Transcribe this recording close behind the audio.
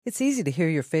It's easy to hear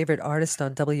your favorite artist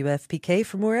on WFPK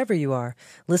from wherever you are.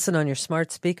 Listen on your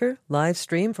smart speaker, live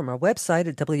stream from our website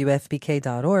at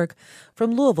WFPK.org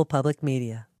from Louisville Public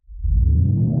Media.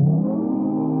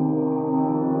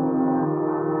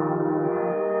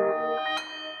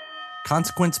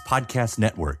 Consequence Podcast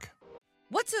Network.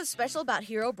 What's so special about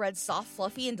Hero Bread's soft,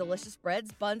 fluffy, and delicious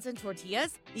breads, buns, and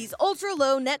tortillas? These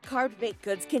ultra-low net-carb baked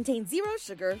goods contain zero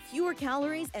sugar, fewer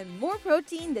calories, and more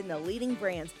protein than the leading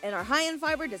brands, and are high in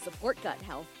fiber to support gut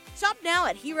health. Shop now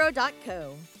at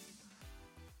hero.co.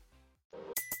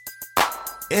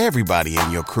 Everybody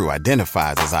in your crew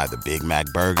identifies as either Big Mac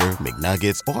Burger,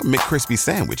 McNuggets, or McCrispy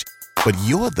Sandwich. But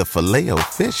you're the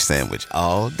Filet-O-Fish Sandwich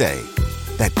all day.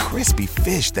 That crispy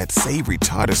fish, that savory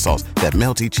tartar sauce, that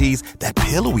melty cheese, that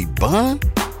pillowy bun.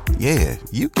 Yeah,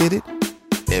 you get it.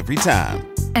 Every time.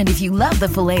 And if you love the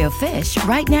Filet-O-Fish,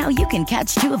 right now you can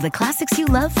catch two of the classics you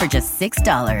love for just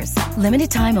 $6.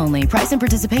 Limited time only. Price and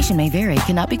participation may vary.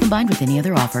 Cannot be combined with any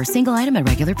other offer. Single item at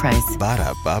regular price.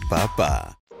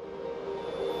 Ba-da-ba-ba-ba.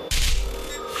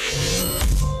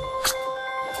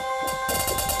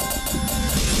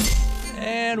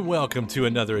 And welcome to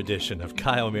another edition of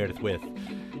Kyle Meredith With.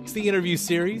 It's the interview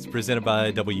series presented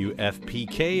by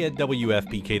WFPK at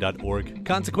WFPK.org.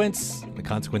 Consequence, the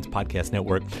Consequence Podcast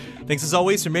Network. Thanks as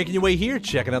always for making your way here,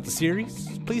 checking out the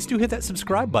series. Please do hit that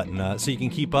subscribe button so you can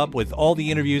keep up with all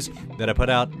the interviews that I put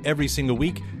out every single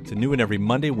week. It's a new one every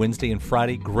Monday, Wednesday, and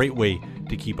Friday. Great way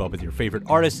to keep up with your favorite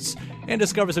artists and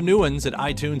discover some new ones at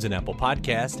iTunes and Apple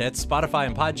Podcasts, at Spotify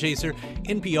and Podchaser,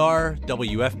 NPR,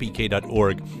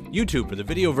 WFPK.org, YouTube for the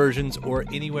video versions, or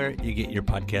anywhere you get your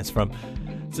podcasts from.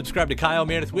 Subscribe to Kyle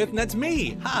Meredith With, and that's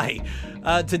me. Hi.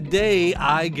 Today,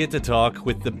 I get to talk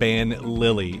with the band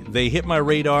Lily. They hit my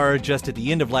radar just at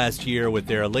the end of last year with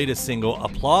their latest single,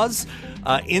 Applause,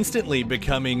 instantly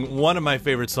becoming one of my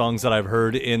favorite songs that I've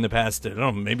heard in the past, I don't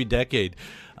know, maybe decade.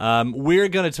 We're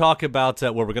going to talk about,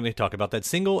 we're going to talk about that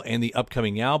single and the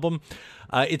upcoming album.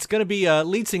 It's going to be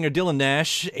lead singer Dylan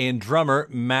Nash and drummer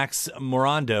Max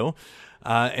Morando.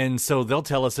 And so they'll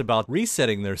tell us about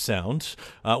resetting their sound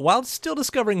while still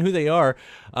discovering who they are,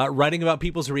 writing about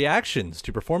people's reactions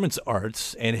to performance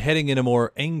arts, and heading in a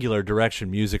more angular direction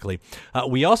musically.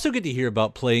 We also get to hear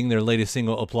about playing their latest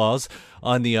single, Applause,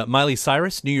 on the Miley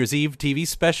Cyrus New Year's Eve TV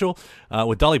special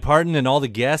with Dolly Parton and all the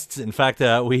guests. In fact,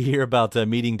 we hear about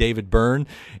meeting David Byrne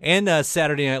and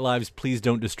Saturday Night Live's Please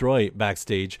Don't Destroy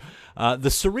backstage. The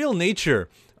surreal nature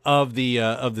of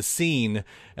the scene,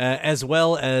 as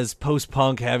well as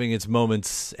post-punk having its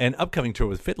moments, and upcoming tour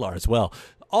with Fitlar as well.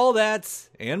 All that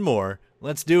and more.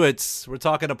 Let's do it. We're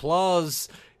talking Applause.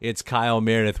 It's Kyle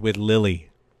Meredith with Lily.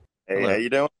 Hey, Hello. how you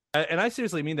doing? And I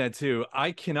seriously mean that too.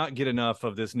 I cannot get enough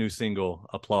of this new single,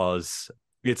 Applause.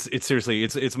 It's seriously,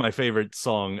 it's my favorite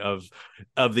song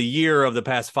of the year, of the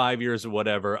past 5 years or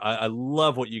whatever. I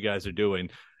love what you guys are doing.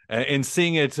 And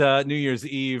seeing it New Year's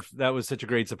Eve, that was such a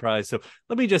great surprise. So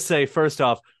let me just say, first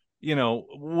off, you know,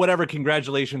 whatever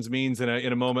congratulations means in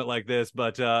a moment like this,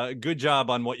 but good job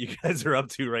on what you guys are up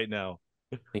to right now.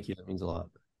 Thank you. That means a lot.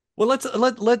 Well,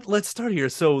 let's start here.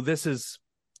 So this is,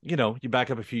 you know, you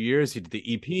back up a few years. You did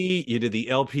the EP, you did the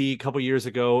LP a couple years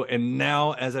ago, and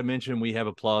now, as I mentioned, we have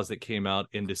Applause that came out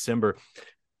in December.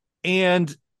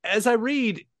 And as I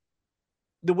read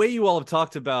the way you all have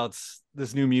talked about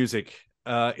this new music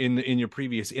in your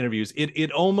previous interviews,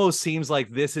 it almost seems like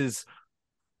this is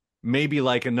maybe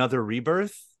like another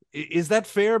rebirth. Is that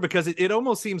fair? Because it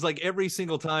almost seems like every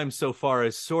single time so far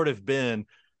has sort of been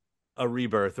a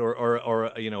rebirth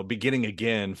or you know, beginning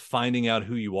again, finding out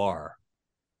who you are.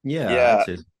 Yeah,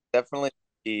 definitely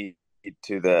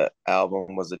to the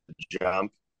album was a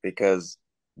jump, because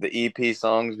the EP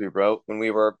songs we wrote when we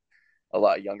were a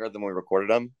lot younger than we recorded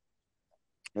them.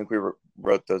 I think we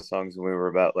wrote those songs when we were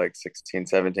about like 16,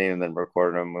 17, and then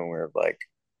recorded them when we were like,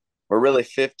 we're really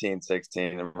 15,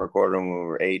 16, and recorded them when we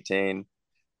were 18.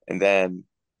 And then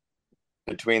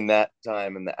between that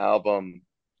time and the album,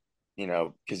 you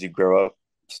know, because you grow up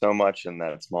so much in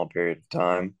that small period of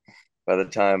time, by the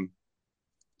time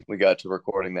we got to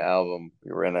recording the album,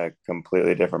 we were in a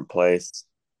completely different place,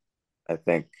 I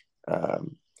think,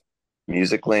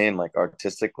 musically and like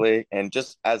artistically, and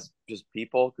just as just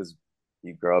people, because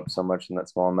you grow up so much in that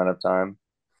small amount of time.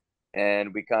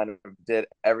 And we kind of did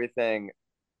everything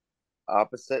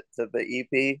opposite to the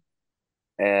EP,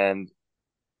 and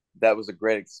that was a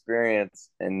great experience.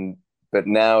 But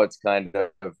now it's kind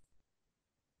of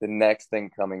the next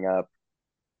thing coming up,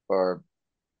 or,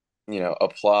 you know,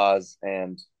 Applause,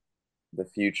 and the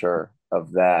future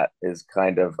of that is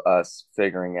kind of us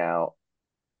figuring out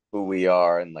who we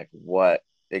are and like what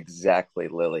exactly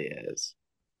Lily is.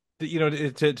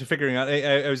 to figuring out,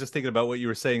 I was just thinking about what you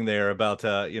were saying there about,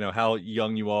 how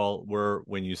young you all were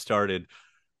when you started.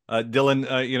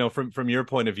 Dylan, from your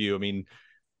point of view, I mean,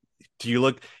 do you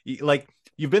look like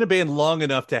you've been a band long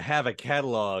enough to have a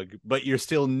catalog, but you're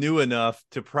still new enough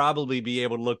to probably be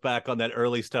able to look back on that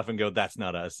early stuff and go, that's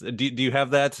not us. Do you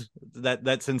have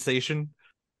that sensation?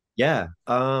 Yeah.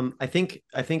 I think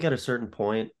at a certain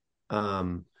point, we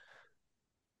kind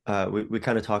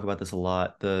of talk about this a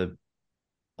lot.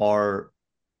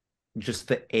 Just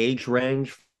the age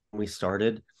range when we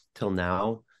started till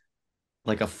now,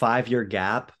 like a 5-year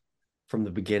gap from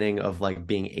the beginning of like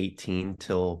being 18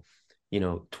 till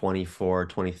 24,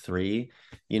 23,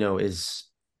 is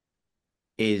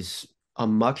a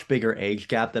much bigger age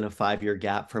gap than a 5-year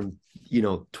gap from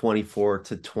 24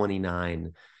 to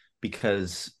 29,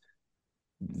 because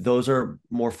those are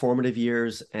more formative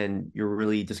years and you're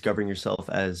really discovering yourself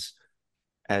as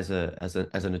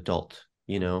an adult.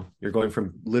 You're going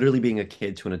from literally being a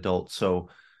kid to an adult. So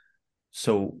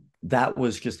that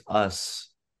was just us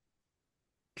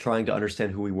trying to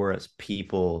understand who we were as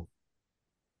people,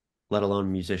 let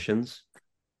alone musicians.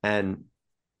 And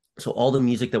so all the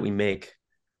music that we make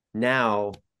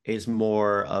now is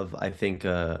more of, I think,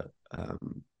 a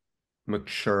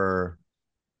mature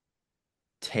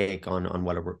take on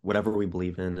whatever we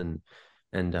believe in,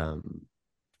 and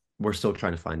we're still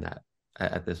trying to find that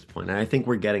at this point. And I think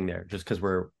we're getting there just because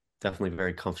we're definitely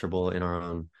very comfortable in our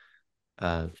own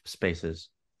spaces.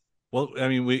 Well, I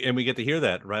mean, we get to hear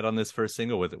that right on this first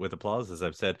single with Applause, as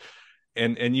I've said.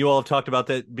 And you all have talked about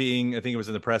that being, I think it was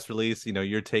in the press release,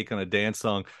 your take on a dance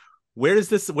song. Where does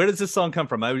this song come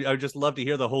from? I would just love to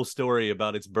hear the whole story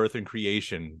about its birth and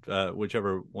creation,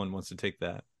 whichever one wants to take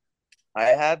that.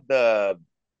 I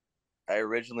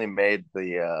originally made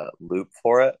the loop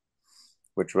for it,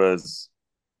 which was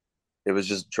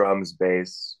just drums,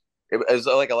 bass. It was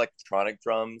like electronic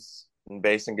drums and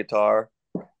bass and guitar.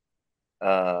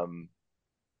 And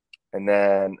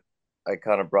then I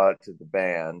kind of brought it to the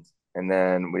band, and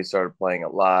then we started playing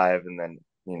it live, and then,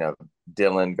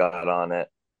 Dylan got on it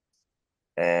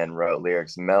and wrote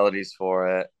lyrics and melodies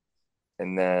for it.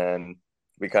 And then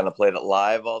we kind of played it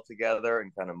live all together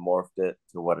and kind of morphed it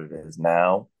to what it is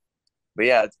now. But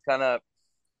yeah, it's kind of,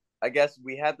 I guess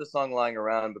we had the song lying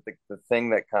around, but the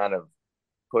thing that kind of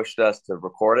pushed us to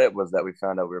record it was that we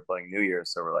found out we were playing New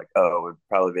Year's. So we're like, oh, it would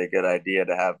probably be a good idea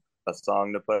to have a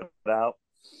song to put out.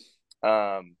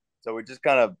 So we just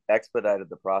kind of expedited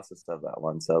the process of that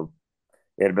one. So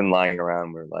it had been lying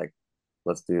around. We're like,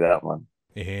 let's do that one.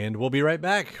 And we'll be right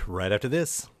back right after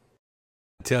this.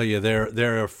 I tell you,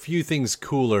 there are a few things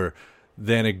cooler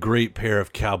than a great pair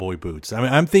of cowboy boots. I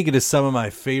mean, I'm thinking of some of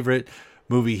my favorite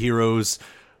movie heroes,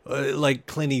 like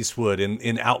Clint Eastwood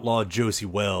in Outlaw Josie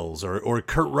Wells, or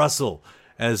Kurt Russell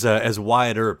as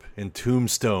Wyatt Earp in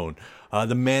Tombstone,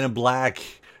 the Man in Black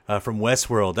from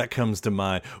Westworld, that comes to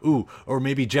mind. Ooh, or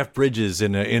maybe Jeff Bridges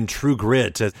in True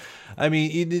Grit. I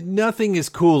mean, nothing is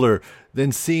cooler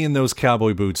than seeing those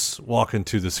cowboy boots walking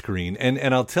to the screen.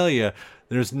 And I'll tell you,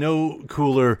 there's no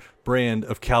cooler brand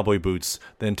of cowboy boots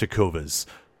than Tecovas.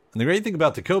 And the great thing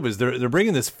about Tecovas, they're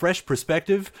bringing this fresh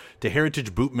perspective to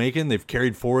heritage boot making. They've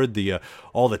carried forward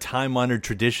all the time-honored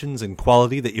traditions and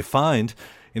quality that you find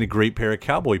in a great pair of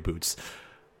cowboy boots.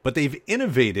 But they've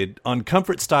innovated on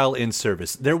comfort, style, and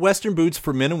service. Their Western boots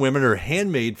for men and women are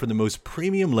handmade from the most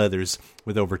premium leathers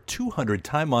with over 200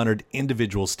 time-honored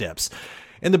individual steps.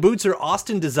 And the boots are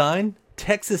Austin designed,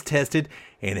 Texas tested,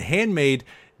 and handmade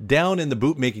down in the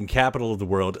boot-making capital of the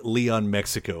world, Leon,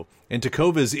 Mexico. And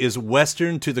Tecovas is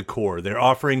Western to the core. They're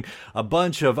offering a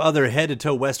bunch of other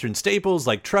head-to-toe Western staples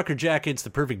like trucker jackets, the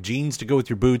perfect jeans to go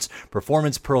with your boots,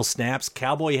 performance pearl snaps,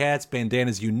 cowboy hats,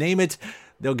 bandanas, you name it.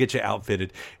 They'll get you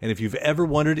outfitted. And if you've ever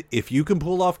wondered if you can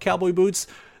pull off cowboy boots,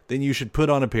 then you should put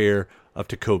on a pair of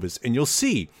Tecovas. And you'll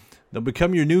see, they'll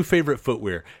become your new favorite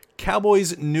footwear.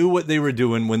 Cowboys knew what they were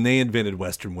doing when they invented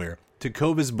Western wear.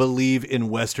 Tecovas believe in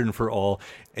Western for all,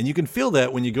 and you can feel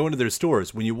that when you go into their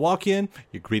stores. When you walk in,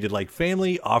 you're greeted like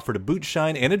family, offered a boot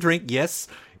shine and a drink, yes,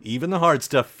 even the hard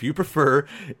stuff if you prefer,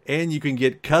 and you can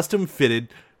get custom fitted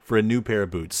for a new pair of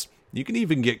boots. You can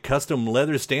even get custom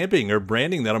leather stamping or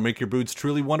branding that'll make your boots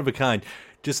truly one of a kind.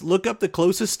 Just look up the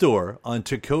closest store on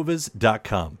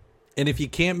tecovas.com. And if you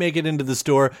can't make it into the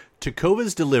store,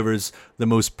 Tecovas delivers the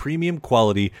most premium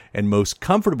quality and most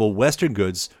comfortable Western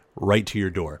goods right to your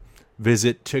door.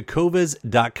 Visit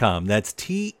tecovas.com. That's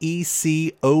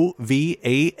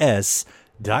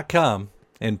TECOVAS.com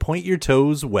and point your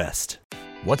toes west.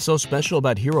 What's so special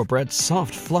about Hero Bread's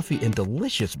soft, fluffy, and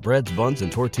delicious breads, buns,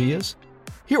 and tortillas?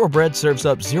 Hero Bread serves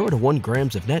up 0 to 1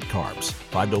 grams of net carbs,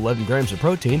 5 to 11 grams of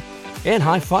protein, and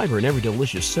high fiber in every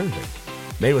delicious serving.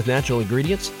 Made with natural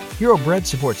ingredients, Hero Bread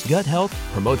supports gut health,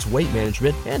 promotes weight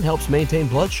management, and helps maintain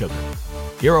blood sugar.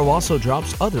 Hero also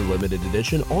drops other limited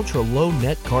edition ultra-low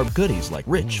net carb goodies like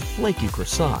rich, flaky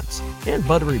croissants and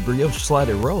buttery brioche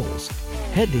slider rolls.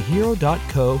 Head to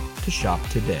hero.co to shop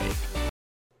today.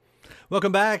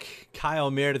 Welcome back. Kyle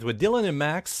Meredith with Dylan and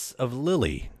Max of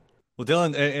Lily. Well,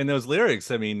 Dylan, and those lyrics,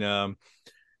 I mean,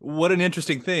 what an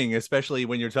interesting thing, especially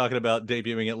when you're talking about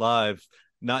debuting it live,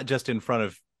 not just in front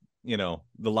of,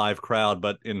 the live crowd,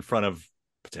 but in front of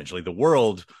potentially the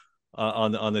world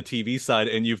on the TV side.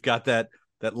 And you've got that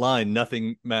line,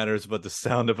 nothing matters but the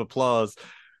sound of applause.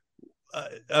 I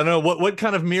don't know what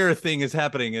kind of mirror thing is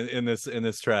happening in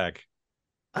this track.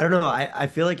 I don't know. I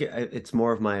feel like it's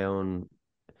more of my own,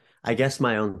 I guess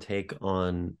my own take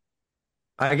on,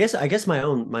 I guess my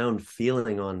own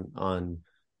feeling on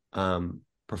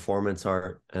performance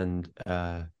art and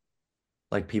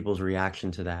like people's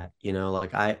reaction to that.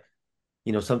 Like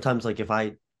sometimes like if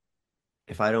I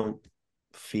don't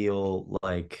feel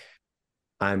like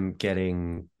I'm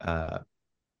getting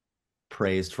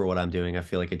praised for what I'm doing, I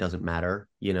feel like it doesn't matter,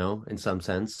 in some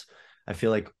sense. I feel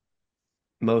like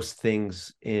most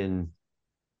things in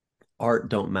art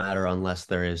don't matter unless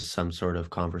there is some sort of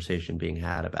conversation being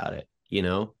had about it,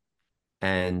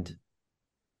 and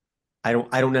I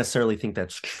don't necessarily think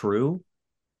that's true,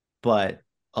 but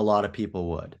a lot of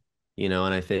people would, and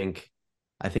I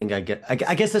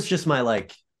guess that's just my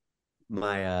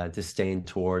my disdain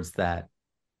towards that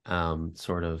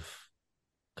sort of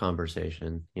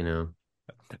conversation.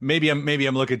 Maybe I'm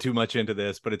looking too much into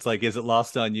this, but it's like, is it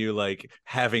lost on you, like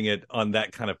having it on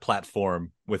that kind of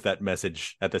platform with that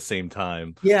message at the same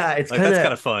time? Yeah, it's like, that's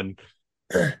kind of fun.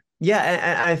 Yeah,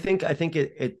 and I think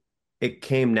it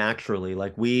came naturally.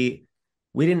 Like we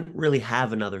didn't really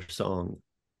have another song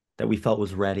that we felt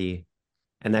was ready,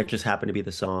 and that just happened to be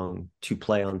the song to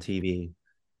play on TV.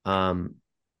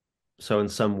 So in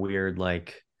some weird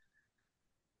like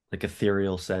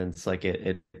ethereal sense, like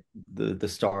the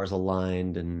stars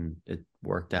aligned and it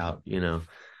worked out,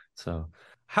 So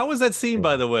how was that scene,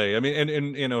 by the way? I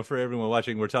mean, and for everyone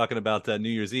watching, we're talking about New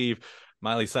Year's Eve,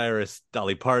 Miley Cyrus,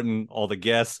 Dolly Parton, all the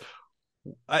guests.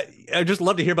 I just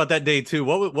love to hear about that day too.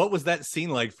 What was that scene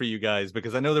like for you guys?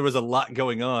 Because I know there was a lot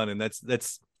going on, and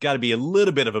that's got to be a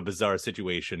little bit of a bizarre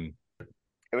situation.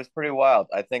 It was pretty wild.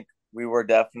 I think we were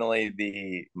definitely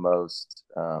the most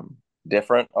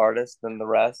different artist than the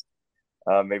rest,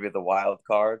 maybe the wild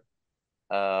card,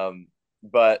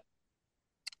 but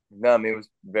no, I mean, it was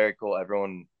very cool.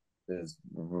 Everyone is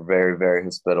very, very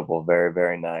hospitable, very,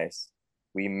 very nice.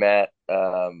 We met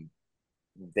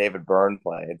David Byrne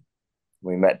played.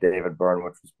 We met David Byrne,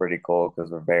 which was pretty cool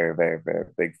because we're very, very, very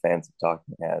big fans of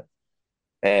Talking Heads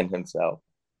and himself.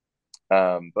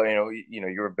 But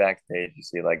you were backstage, you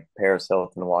see like Paris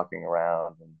Hilton walking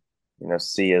around, and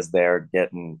Sia's there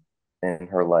getting in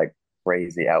her like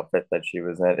crazy outfit that she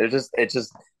was in. It's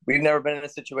just we've never been in a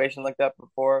situation like that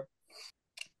before.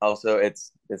 Also,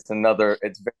 it's very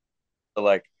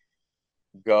like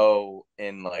go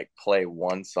and like play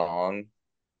one song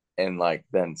and like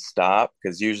then stop,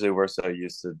 because usually we're so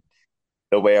used to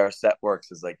the way our set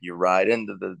works is like you ride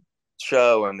into the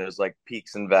show and there's like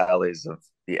peaks and valleys of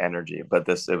the energy, but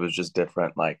it was just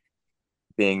different, like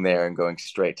being there and going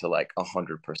straight to like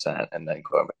 100% and then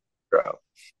going back to grow.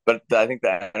 But I think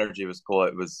the energy was cool.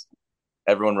 It was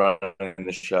everyone running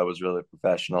the show was really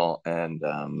professional, and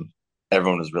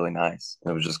everyone was really nice.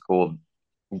 It was just cool.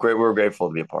 Great. We were grateful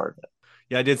to be a part of it.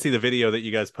 Yeah, I did see the video that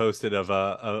you guys posted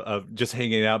of just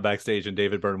hanging out backstage, and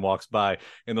David Byrne walks by,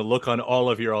 and the look on all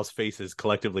of your all's faces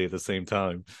collectively at the same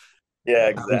time. Yeah,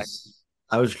 exactly.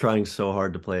 I was trying so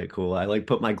hard to play it cool. I like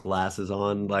put my glasses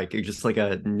on, like it just like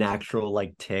a natural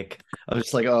like tick. I was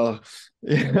just like, oh,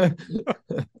 yeah.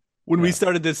 When we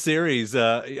started this series,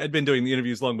 I'd been doing the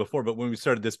interviews long before, but when we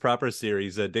started this proper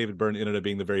series, David Byrne ended up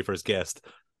being the very first guest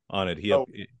on it. He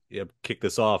kicked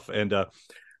this off, and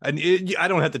I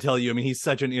don't have to tell you, I mean, he's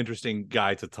such an interesting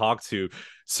guy to talk to.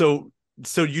 So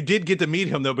you did get to meet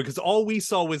him though, because all we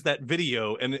saw was that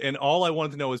video, and all I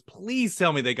wanted to know is, please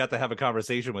tell me they got to have a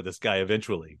conversation with this guy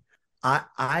eventually.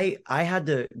 I had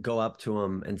to go up to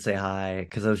him and say hi,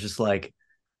 because I was just like,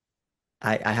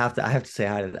 I have to say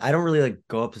hi. I don't really like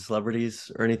go up to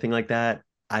celebrities or anything like that.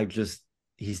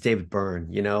 He's David Byrne,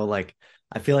 like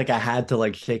I feel like I had to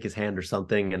like shake his hand or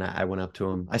something, and I went up to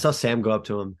him. I saw Sam go up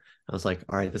to him. I was like,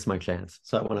 all right, this is my chance.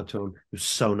 So I went up to him. He was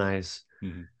so nice.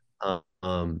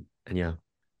 Mm-hmm. And yeah.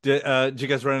 Did you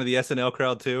guys run into the SNL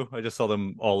crowd too? I just saw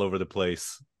them all over the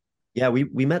place. Yeah,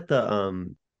 we met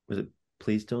the was it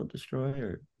Please Don't Destroy,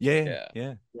 or yeah.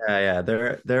 They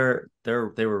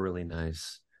were really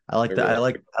nice. I like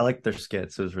that. I like their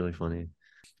skits. It was really funny.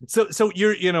 So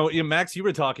Max, you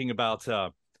were talking about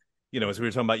as we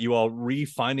were talking about you all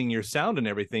refining your sound and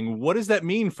everything. What does that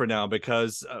mean for now?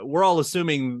 Because we're all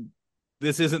assuming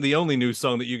this isn't the only new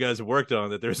song that you guys have worked on,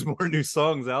 that there's more new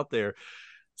songs out there.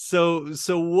 So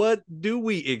what do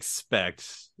we expect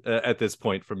at this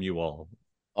point from you all?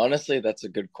 Honestly, that's a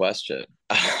good question.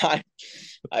 I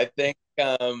think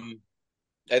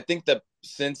that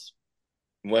since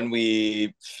when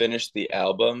we finished the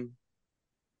album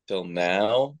till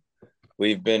now,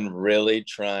 we've been really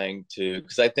trying to,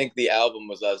 because I think the album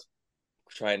was us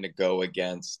trying to go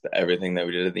against everything that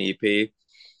we did in the EP.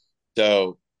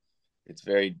 So it's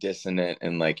very dissonant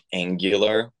and like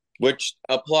angular, which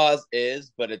Applause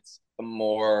is, but it's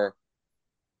more,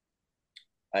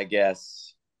 I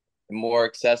guess, more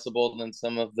accessible than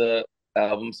some of the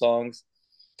album songs.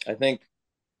 I think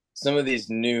some of these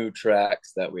new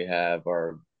tracks that we have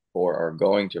are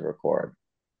going to record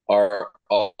are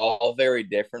all very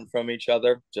different from each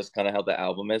other, just kind of how the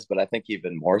album is, but I think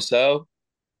even more so.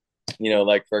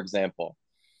 Like for example,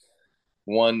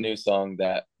 one new song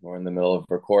that we're in the middle of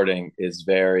recording is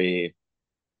very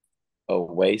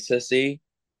Oasis-y,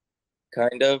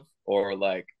 kind of, or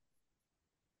like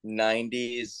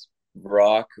 90s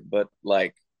rock, but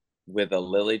like with a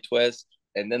Lily twist.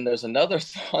 And then there's another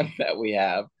song that we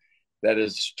have that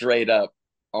is straight up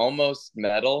almost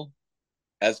metal,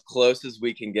 as close as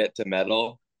we can get to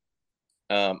metal,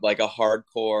 like a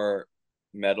hardcore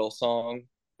metal song,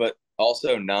 but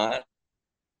also not,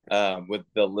 with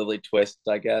the Lily twist,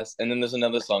 I guess. And then there's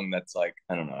another song that's like,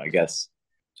 I don't know, I guess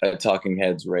a Talking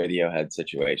Heads Radiohead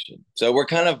situation. So we're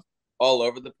kind of all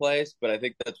over the place, but I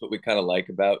think that's what we kind of like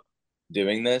about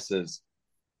doing this, is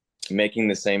making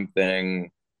the same thing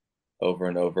over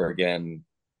and over again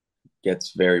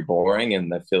gets very boring,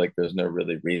 and I feel like there's no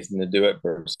really reason to do it,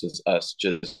 versus us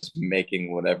just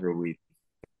making whatever we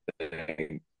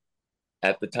think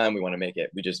at the time we want to make it.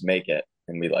 We just make it,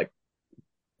 and we like,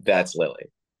 that's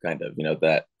Lily, kind of,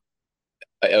 that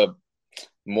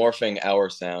morphing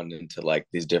our sound into like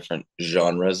these different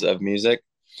genres of music.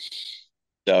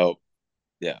 So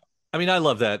yeah, I mean, I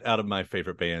love that out of my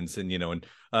favorite bands, and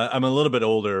I'm a little bit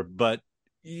older, but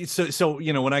so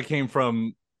when I came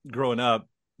from growing up,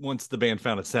 once the band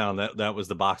found a sound, that was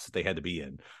the box that they had to be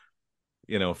in,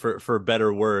 for better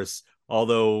or worse.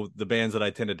 Although the bands that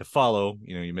I tended to follow,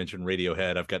 you mentioned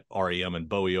Radiohead, I've got REM and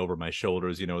Bowie over my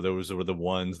shoulders. Those were the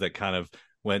ones that kind of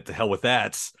went to hell with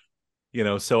that.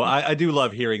 So I do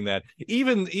love hearing that,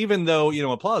 even though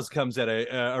Applause comes at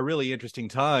a really interesting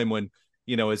time when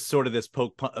it's sort of this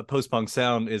post-punk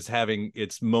sound is having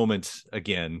its moment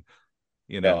again.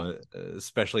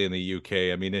 Especially in the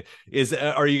UK. I mean,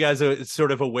 are you guys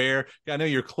sort of aware? I know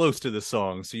you're close to the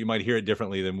song, so you might hear it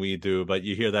differently than we do, but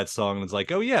you hear that song and it's like,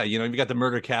 oh yeah, you've got the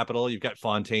murder capital, you've got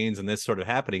Fontaines and this sort of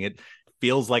happening. It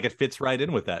feels like it fits right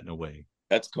in with that in a way.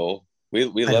 That's cool. We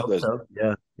love those. So.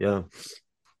 Yeah.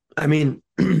 I mean,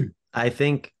 I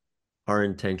think our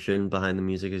intention behind the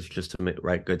music is just to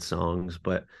write good songs,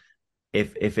 but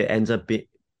if it ends up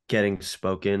getting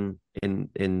spoken in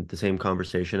the same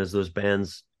conversation as those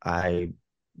bands, I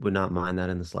would not mind that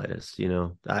in the slightest. We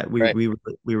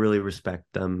really respect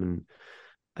them,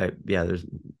 and there's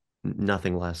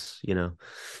nothing less.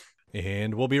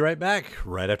 And we'll be right back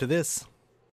right after this.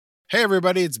 Hey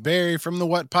everybody, it's Barry from the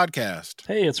What Podcast.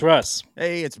 Hey, it's Russ.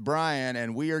 Hey, it's Brian,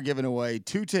 and we are giving away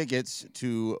 2 tickets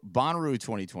to Bonnaroo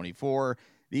 2024.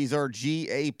 These are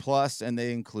GA+, and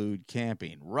they include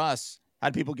camping. Russ, how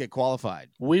do people get qualified?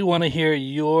 We want to hear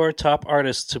your top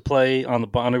artists to play on the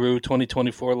Bonnaroo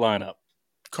 2024 lineup.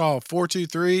 Call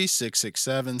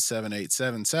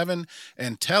 423-667-7877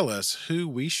 and tell us who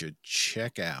we should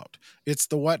check out. It's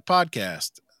the What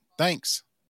Podcast. Thanks.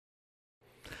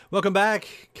 Welcome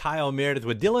back. Kyle Meredith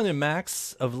with Dylan and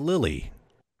Max of Lily.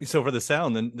 So for the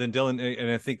sound, then Dylan, and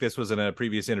I think this was in a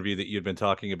previous interview that you'd been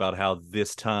talking about how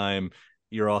this time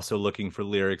you're also looking for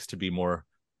lyrics to be more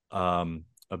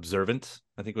observant,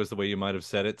 I think was the way you might have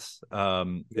said it,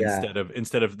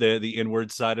 instead of the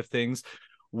inward side of things.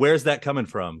 Where's that coming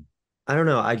from? I don't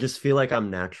know. I just feel like I'm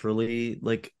naturally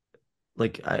like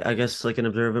I guess like an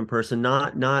observant person,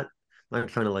 not trying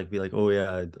to like be like, oh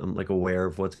yeah, I'm like aware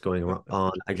of what's going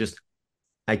on.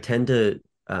 I tend to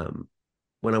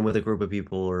when I'm with a group of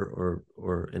people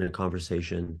or in a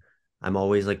conversation, I'm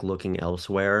always like looking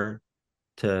elsewhere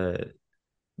to,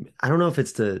 I don't know if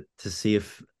it's to see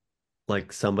if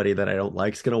like somebody that I don't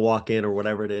like is going to walk in or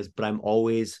whatever it is, but I'm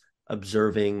always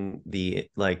observing the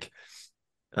like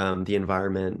the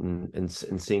environment and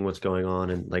seeing what's going on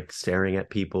and like staring at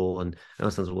people. And I know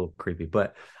it sounds a little creepy,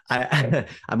 but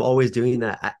I'm always doing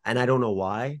that, and I don't know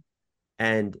why.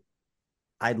 And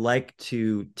I'd like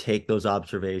to take those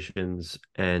observations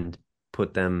and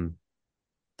put them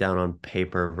down on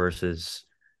paper versus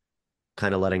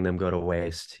kind of letting them go to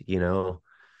waste,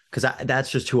 because that's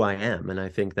just who I am. And I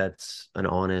think that's an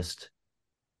honest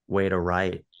way to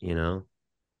write,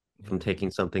 from taking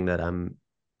something that I'm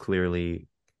clearly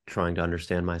trying to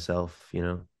understand myself,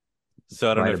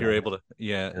 So I don't know if you're able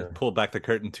to, pull back the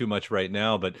curtain too much right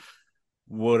now, but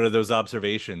what are those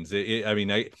observations?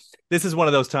 This is one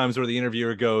of those times where the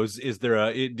interviewer goes, is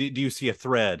there do you see a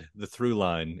thread, the through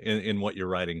line in what you're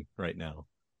writing right now?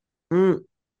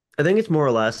 I think it's more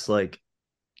or less like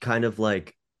kind of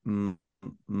like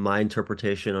my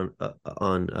interpretation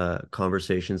on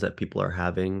conversations that people are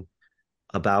having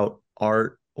about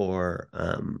art or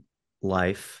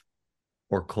life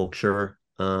or culture.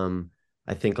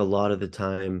 I think a lot of the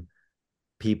time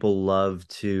people love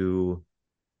to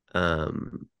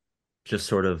just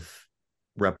sort of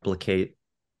replicate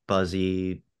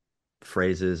buzzy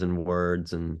phrases and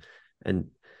words and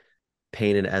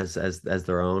paint it as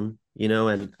their own,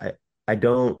 and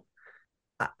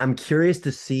I'm curious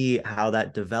to see how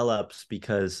that develops,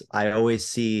 because I always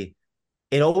see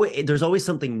there's always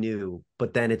something new,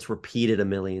 but then it's repeated a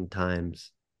million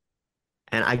times.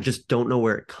 And I just don't know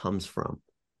where it comes from.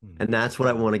 And that's what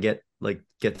I want to get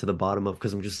to the bottom of,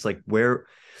 because I'm just like, where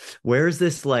is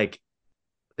this like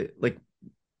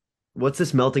what's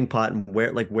this melting pot, and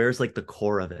where's like the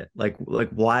core of it? Like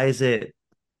why is it?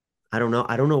 I don't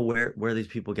know where these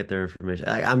people get their information.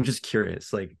 I'm just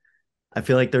curious. Like, I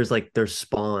feel like there's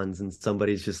spawns and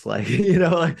somebody's just like,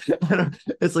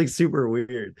 it's like super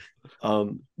weird.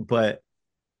 But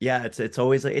yeah, it's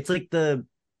always like, it's like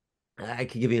I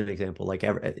could give you an example. Like,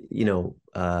 I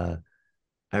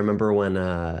remember when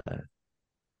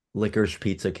Licorice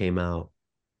Pizza came out,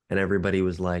 and everybody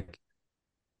was like,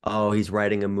 oh, he's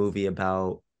writing a movie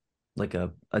about like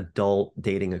a adult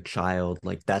dating a child.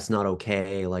 Like, that's not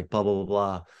okay. Like, blah, blah, blah,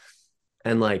 blah.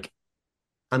 And like,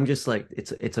 I'm just like,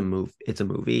 it's a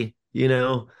movie,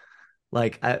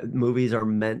 like movies are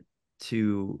meant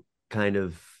to kind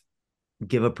of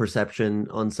give a perception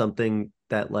on something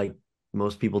that like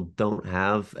most people don't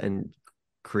have, and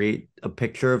create a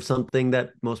picture of something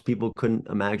that most people couldn't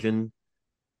imagine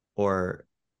or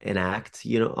enact,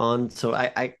 on. So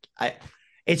I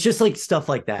it's just like stuff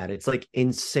like that. It's like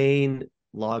insane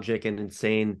logic and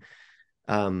insane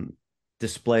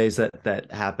displays that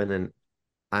happen. And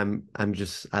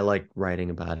I like writing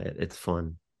about it. It's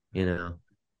fun,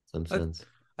 some sense.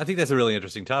 I think that's a really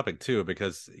interesting topic too,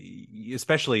 because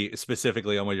especially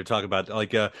specifically on what you're talking about,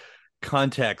 like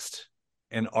context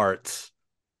and art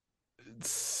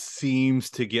seems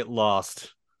to get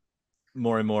lost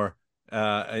more and more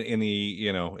in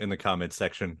the comments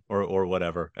section or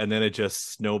whatever, and then it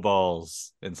just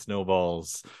snowballs and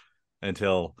snowballs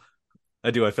until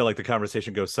I feel like the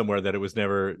conversation goes somewhere that it was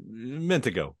never meant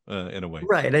to go, in a way.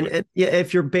 Right. And yeah,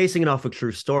 if you're basing it off a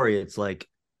true story, it's like,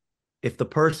 if the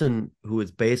person who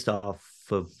is based off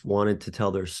of wanted to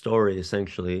tell their story,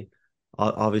 essentially,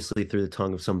 obviously through the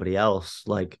tongue of somebody else,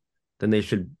 like, then they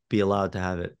should be allowed to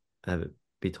have it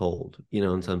be told,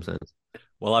 in some sense.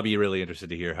 Well, I'll be really interested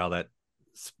to hear how that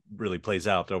really plays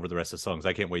out over the rest of the songs.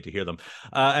 I can't wait to hear them.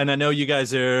 And I know you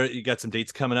guys you got some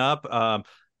dates coming up.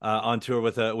 On tour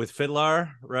with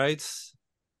Fiddler, right?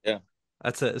 Yeah.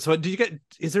 So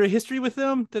is there a history with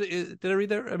them? Did I read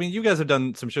there? I mean, you guys have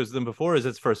done some shows with them before. Is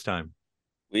it the first time?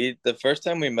 The first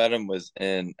time we met him was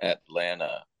in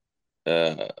Atlanta.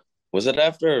 Was it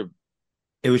after?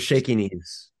 It was Shaky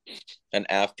Knees. An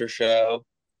after show.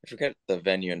 I forget the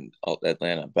venue in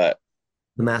Atlanta, but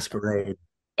the Masquerade.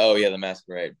 Oh yeah, the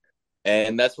Masquerade.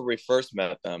 And that's where we first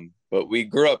met them. But we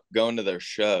grew up going to their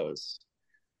shows.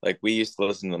 Like, we used to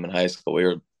listen to them in high school.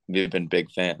 We've been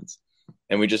big fans,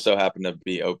 and we just so happened to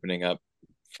be opening up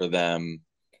for them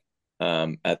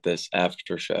at this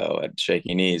after show at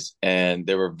Shaky Knees, and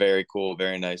they were very cool,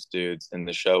 very nice dudes, and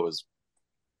the show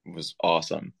was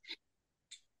awesome.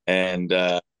 And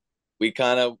we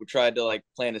kind of tried to like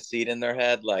plant a seed in their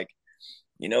head, like,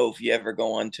 if you ever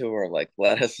go on tour, like,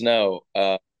 let us know.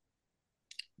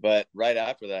 But right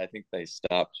after that, I think they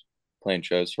stopped playing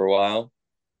shows for a while.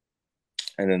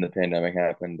 And then the pandemic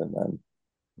happened, and then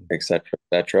et cetera,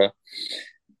 et cetera.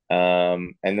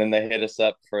 And then they hit us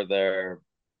up for they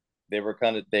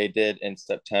did in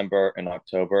September and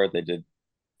October, they did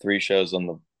 3 shows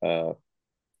on the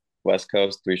West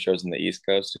Coast, 3 shows on the East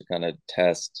Coast to kind of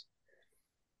test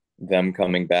them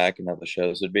coming back and how the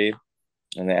shows would be.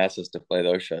 and they asked us to play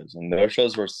those shows. And those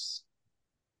shows were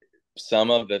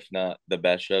some of, if not the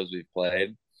best shows we've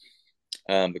played.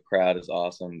 The crowd is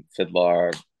awesome.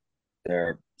 Fiddler,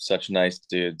 they're such nice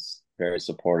dudes, very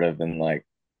supportive, and like,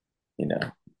 you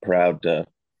know, proud to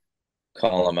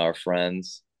call them our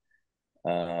friends.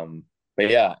 But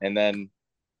yeah, and then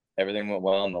everything went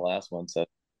well in the last one, so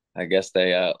I guess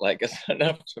they like us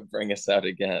enough to bring us out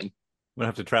again. I'm gonna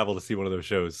have to travel to see one of those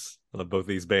shows of both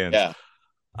these bands. Yeah.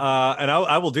 And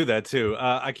I will do that too.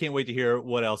 I can't wait to hear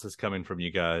what else is coming from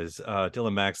you guys.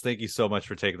 Dylan, Max, thank you so much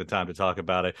for taking the time to talk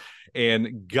about it.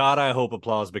 And God, I hope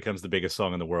Applause becomes the biggest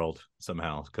song in the world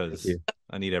somehow, because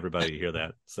I need everybody to hear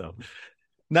that. So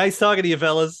nice talking to you,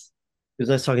 fellas. It was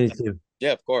nice talking to you too.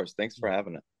 Yeah, of course. Thanks for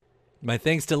having it. My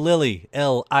thanks to Lily,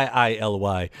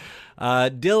 Lily.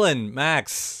 Dylan,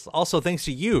 Max, also thanks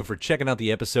to you for checking out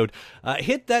the episode.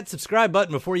 Hit that subscribe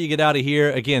button before you get out of here.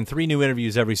 Again, 3 new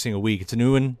interviews every single week. It's a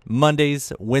new one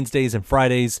Mondays, Wednesdays, and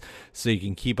Fridays, so you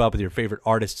can keep up with your favorite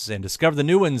artists and discover the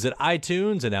new ones at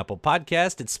iTunes and Apple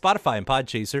Podcast, at Spotify and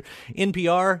Podchaser,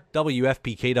 NPR,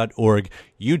 WFPK.org,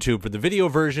 YouTube for the video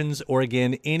versions, or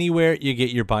again, anywhere you get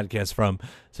your podcast from.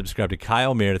 Subscribe to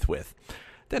Kyle Meredith With.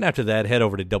 Then after that, head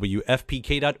over to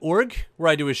WFPK.org,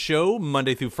 where I do a show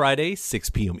Monday through Friday, 6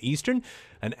 p.m. Eastern,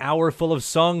 an hour full of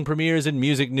song premieres and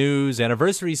music news,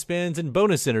 anniversary spins, and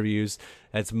bonus interviews.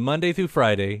 That's Monday through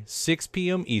Friday, 6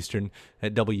 p.m. Eastern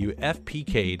at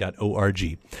WFPK.org.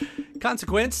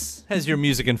 Consequence has your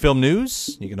music and film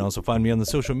news. You can also find me on the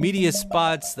social media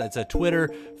spots. That's Twitter,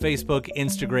 Facebook,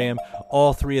 Instagram,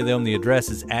 all 3 of them. The address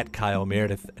is at Kyle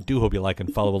Meredith. I do hope you like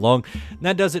and follow along. And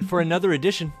that does it for another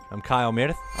edition. I'm Kyle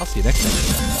Meredith. I'll see you next time.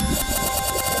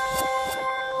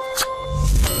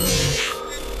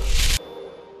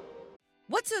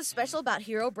 What's so special about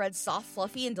Hero Bread's soft,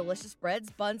 fluffy, and delicious breads,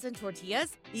 buns, and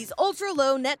tortillas? These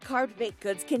ultra-low net-carb baked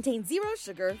goods contain 0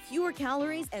 sugar, fewer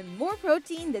calories, and more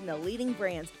protein than the leading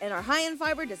brands, and are high in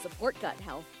fiber to support gut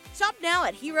health. Shop now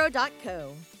at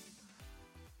hero.co.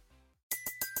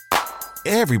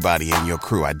 Everybody in your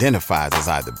crew identifies as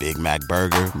either Big Mac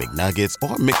Burger, McNuggets,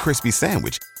 or McCrispy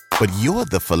Sandwich. But you're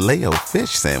the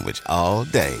Filet-O-Fish Sandwich all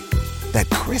day. That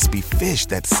crispy fish,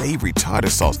 that savory tartar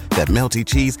sauce, that melty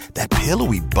cheese, that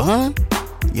pillowy bun.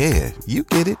 Yeah, you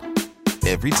get it.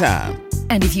 Every time.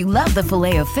 And if you love the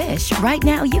Filet-O-Fish, right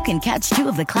now you can catch 2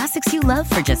 of the classics you love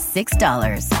for just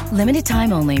 $6. Limited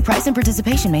time only. Price and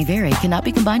participation may vary. Cannot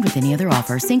be combined with any other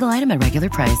offer. Single item at regular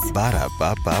price.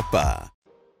 Ba-da-ba-ba-ba.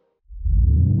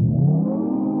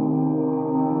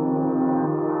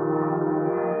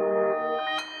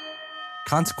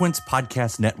 Consequence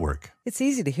Podcast Network. It's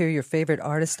easy to hear your favorite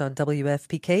artist on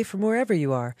WFPK from wherever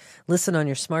you are. Listen on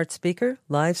your smart speaker,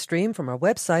 live stream from our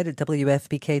website at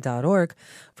WFPK.org,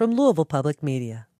 from Louisville Public Media.